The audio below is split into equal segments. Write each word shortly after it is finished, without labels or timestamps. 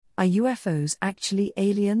Are UFOs actually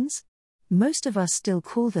aliens? Most of us still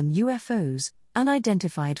call them UFOs,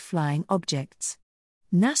 unidentified flying objects.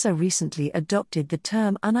 NASA recently adopted the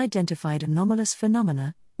term unidentified anomalous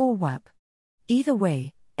phenomena, or UAP. Either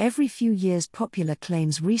way, every few years popular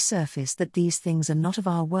claims resurface that these things are not of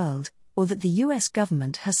our world, or that the US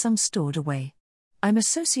government has some stored away. I'm a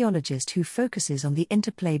sociologist who focuses on the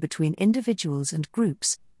interplay between individuals and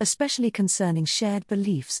groups, especially concerning shared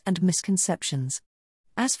beliefs and misconceptions.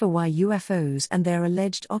 As for why UFOs and their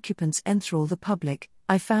alleged occupants enthrall the public,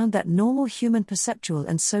 I found that normal human perceptual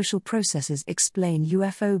and social processes explain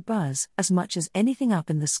UFO buzz as much as anything up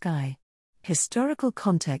in the sky. Historical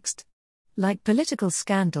context. Like political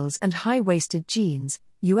scandals and high-waisted jeans,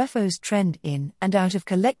 UFOs trend in and out of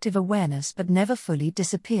collective awareness but never fully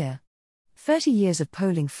disappear. 30 years of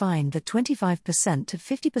polling find that 25% to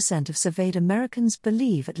 50% of surveyed Americans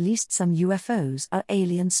believe at least some UFOs are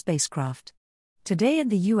alien spacecraft. Today in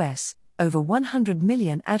the US, over 100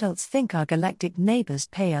 million adults think our galactic neighbors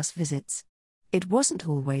pay us visits. It wasn't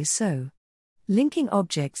always so. Linking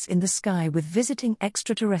objects in the sky with visiting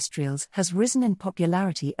extraterrestrials has risen in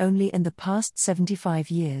popularity only in the past 75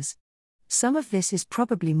 years. Some of this is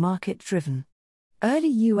probably market-driven.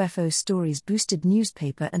 Early UFO stories boosted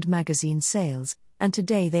newspaper and magazine sales, and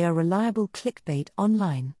today they are reliable clickbait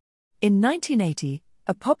online. In 1980,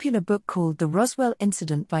 a popular book called The Roswell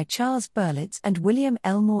Incident by Charles Berlitz and William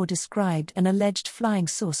L. Moore described an alleged flying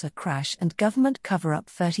saucer crash and government cover-up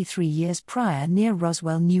 33 years prior near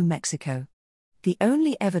Roswell, New Mexico. The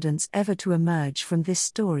only evidence ever to emerge from this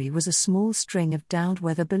story was a small string of downed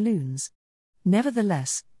weather balloons.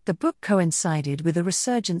 Nevertheless, the book coincided with a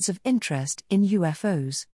resurgence of interest in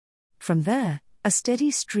UFOs. From there, a steady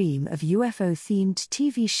stream of UFO-themed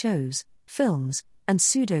TV shows, films, and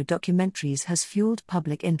pseudo-documentaries has fueled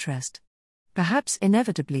public interest. Perhaps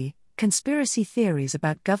inevitably, conspiracy theories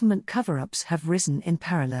about government cover-ups have risen in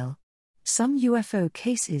parallel. Some UFO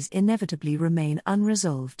cases inevitably remain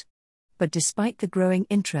unresolved. But despite the growing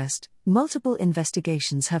interest, multiple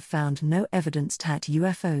investigations have found no evidence that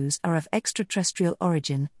UFOs are of extraterrestrial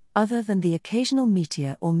origin, other than the occasional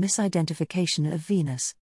meteor or misidentification of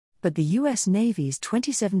Venus. But the US Navy's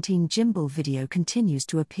 2017 gimbal video continues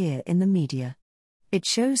to appear in the media. It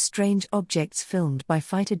shows strange objects filmed by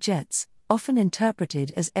fighter jets, often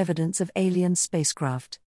interpreted as evidence of alien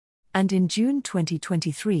spacecraft. And in June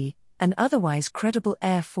 2023, an otherwise credible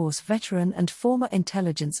Air Force veteran and former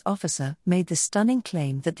intelligence officer made the stunning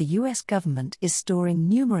claim that the US government is storing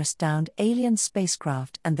numerous downed alien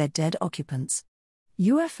spacecraft and their dead occupants.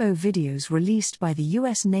 UFO videos released by the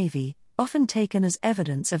US Navy, often taken as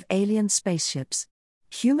evidence of alien spaceships.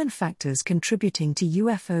 Human factors contributing to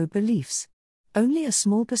UFO beliefs. Only a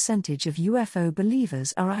small percentage of UFO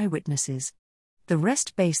believers are eyewitnesses. The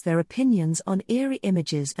rest base their opinions on eerie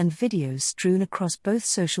images and videos strewn across both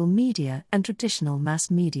social media and traditional mass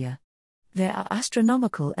media. There are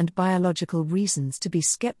astronomical and biological reasons to be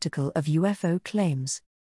skeptical of UFO claims.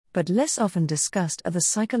 But less often discussed are the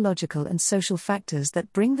psychological and social factors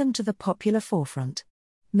that bring them to the popular forefront.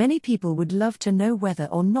 Many people would love to know whether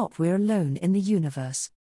or not we're alone in the universe.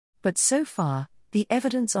 But so far, the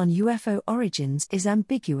evidence on UFO origins is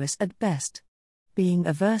ambiguous at best. Being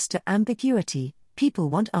averse to ambiguity, people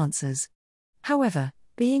want answers. However,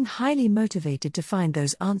 being highly motivated to find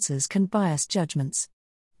those answers can bias judgments.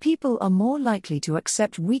 People are more likely to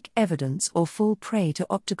accept weak evidence or fall prey to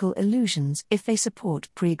optical illusions if they support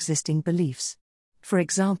pre-existing beliefs. For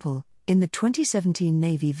example, in the 2017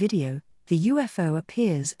 Navy video, the UFO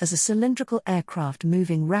appears as a cylindrical aircraft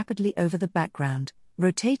moving rapidly over the background,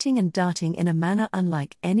 rotating and darting in a manner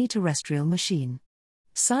unlike any terrestrial machine.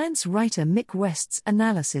 Science writer Mick West's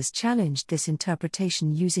analysis challenged this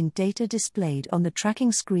interpretation using data displayed on the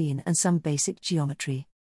tracking screen and some basic geometry.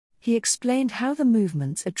 He explained how the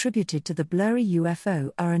movements attributed to the blurry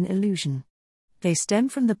UFO are an illusion. They stem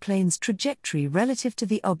from the plane's trajectory relative to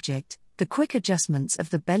the object, the quick adjustments of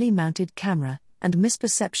the belly-mounted camera, and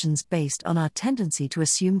misperceptions based on our tendency to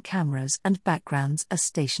assume cameras and backgrounds are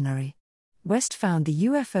stationary. West found the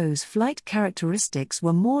UFO's flight characteristics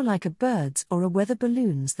were more like a bird's or a weather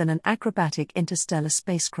balloon's than an acrobatic interstellar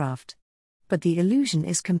spacecraft. But the illusion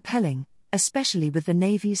is compelling, especially with the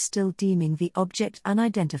Navy's still deeming the object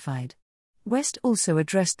unidentified. West also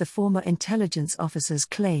addressed the former intelligence officer's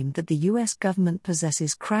claim that the US government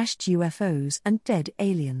possesses crashed UFOs and dead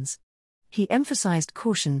aliens. He emphasized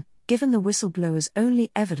caution, given the whistleblower's only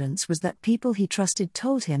evidence was that people he trusted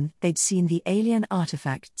told him they'd seen the alien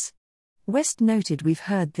artifacts. West noted we've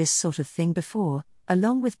heard this sort of thing before,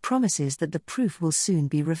 along with promises that the proof will soon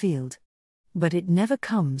be revealed. But it never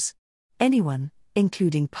comes. Anyone,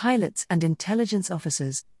 including pilots and intelligence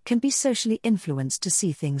officers, can be socially influenced to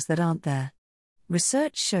see things that aren't there.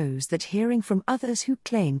 Research shows that hearing from others who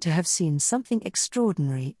claim to have seen something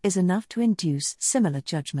extraordinary is enough to induce similar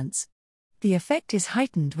judgments. The effect is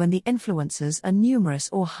heightened when the influencers are numerous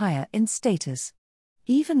or higher in status.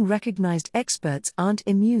 Even recognized experts aren't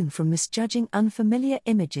immune from misjudging unfamiliar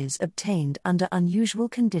images obtained under unusual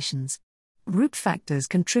conditions. Root factors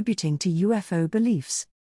contributing to UFO beliefs.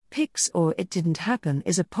 Pics or "it didn't happen"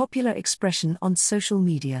 is a popular expression on social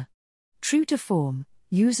media. True to form,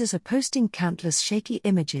 users are posting countless shaky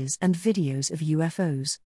images and videos of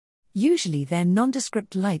UFOs. Usually they're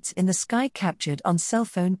nondescript lights in the sky captured on cell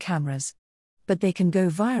phone cameras. But they can go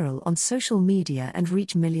viral on social media and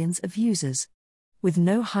reach millions of users. With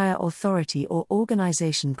no higher authority or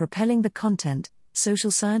organization propelling the content,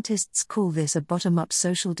 social scientists call this a bottom-up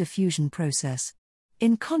social diffusion process.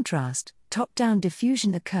 In contrast, top-down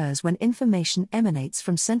diffusion occurs when information emanates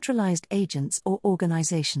from centralized agents or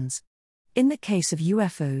organizations. In the case of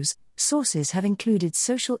UFOs, sources have included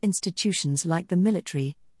social institutions like the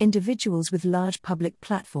military, individuals with large public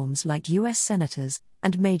platforms like U.S. senators,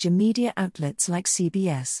 and major media outlets like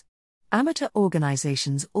CBS. Amateur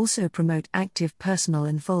organizations also promote active personal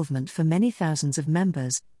involvement for many thousands of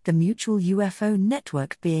members, the Mutual UFO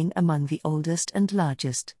Network being among the oldest and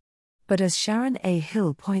largest. But as Sharon A.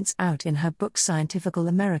 Hill points out in her book Scientifical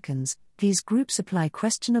Americans, these groups apply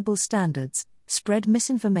questionable standards, spread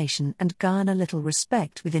misinformation, and garner little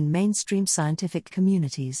respect within mainstream scientific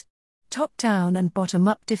communities. Top-down and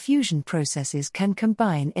bottom-up diffusion processes can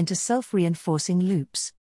combine into self-reinforcing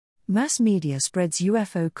loops. Mass media spreads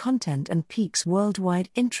UFO content and piques worldwide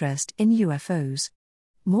interest in UFOs.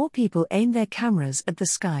 More people aim their cameras at the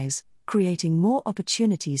skies, creating more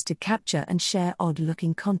opportunities to capture and share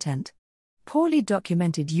odd-looking content. Poorly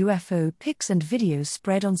documented UFO pics and videos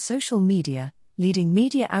spread on social media, leading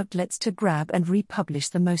media outlets to grab and republish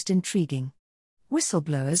the most intriguing.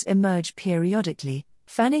 Whistleblowers emerge periodically,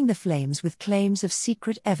 fanning the flames with claims of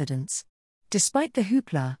secret evidence. Despite the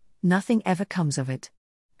hoopla, nothing ever comes of it.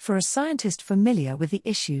 For a scientist familiar with the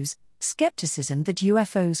issues, skepticism that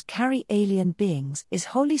UFOs carry alien beings is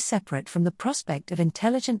wholly separate from the prospect of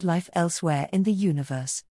intelligent life elsewhere in the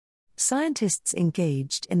universe. Scientists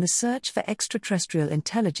engaged in the search for extraterrestrial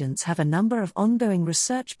intelligence have a number of ongoing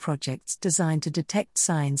research projects designed to detect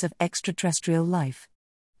signs of extraterrestrial life.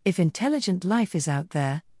 If intelligent life is out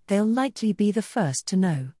there, they'll likely be the first to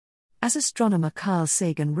know. As astronomer Carl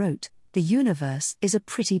Sagan wrote, "The universe is a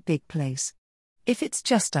pretty big place. If it's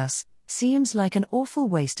just us, seems like an awful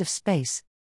waste of space."